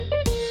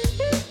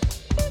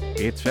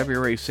It's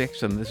February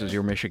 6th, and this is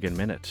your Michigan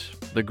Minute.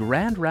 The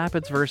Grand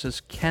Rapids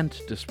versus Kent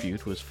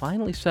dispute was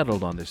finally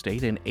settled on this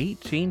date in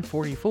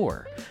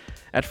 1844.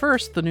 At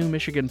first, the new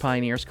Michigan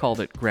pioneers called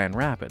it Grand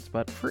Rapids,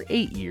 but for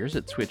 8 years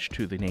it switched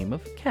to the name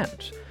of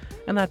Kent.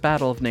 And that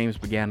battle of names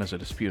began as a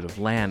dispute of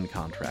land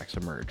contracts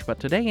emerged. But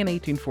today in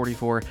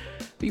 1844,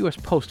 the U.S.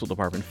 Postal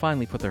Department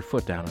finally put their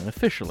foot down, and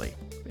officially,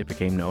 it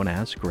became known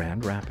as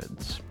Grand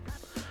Rapids.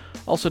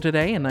 Also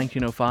today, in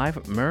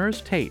 1905,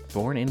 Merze Tate,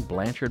 born in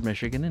Blanchard,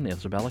 Michigan in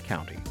Isabella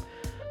County.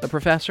 The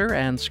professor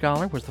and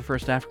scholar was the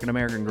first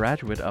African-American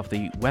graduate of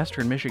the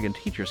Western Michigan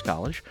Teachers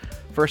College,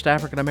 first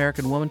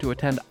African-American woman to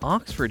attend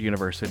Oxford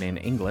University in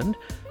England,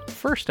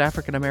 first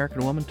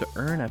African-American woman to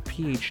earn a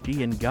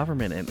Ph.D. in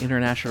government and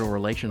international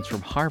relations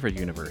from Harvard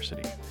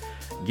University.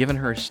 Given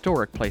her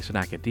historic place in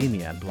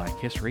academia and Black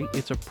history,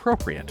 it's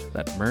appropriate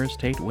that Merze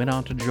Tate went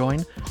on to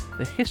join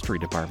the history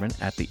department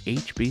at the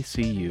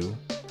HBCU,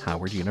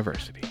 Howard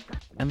University.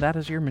 And that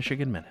is your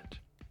Michigan Minute.